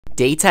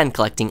day 10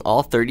 collecting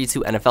all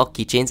 32 NFL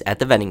keychains at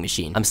the vending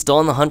machine. I'm still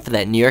on the hunt for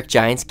that New York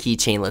Giants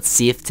keychain. Let's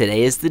see if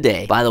today is the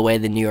day. By the way,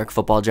 the New York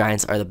Football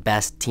Giants are the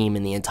best team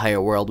in the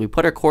entire world. We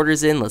put our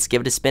quarters in, let's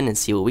give it a spin and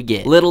see what we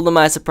get. Little to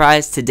my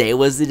surprise, today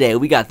was the day.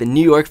 We got the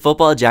New York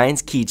Football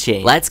Giants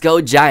keychain. Let's go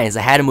Giants.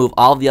 I had to move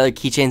all of the other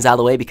keychains out of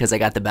the way because I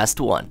got the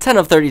best one. 10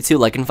 of 32,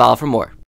 like and follow for more.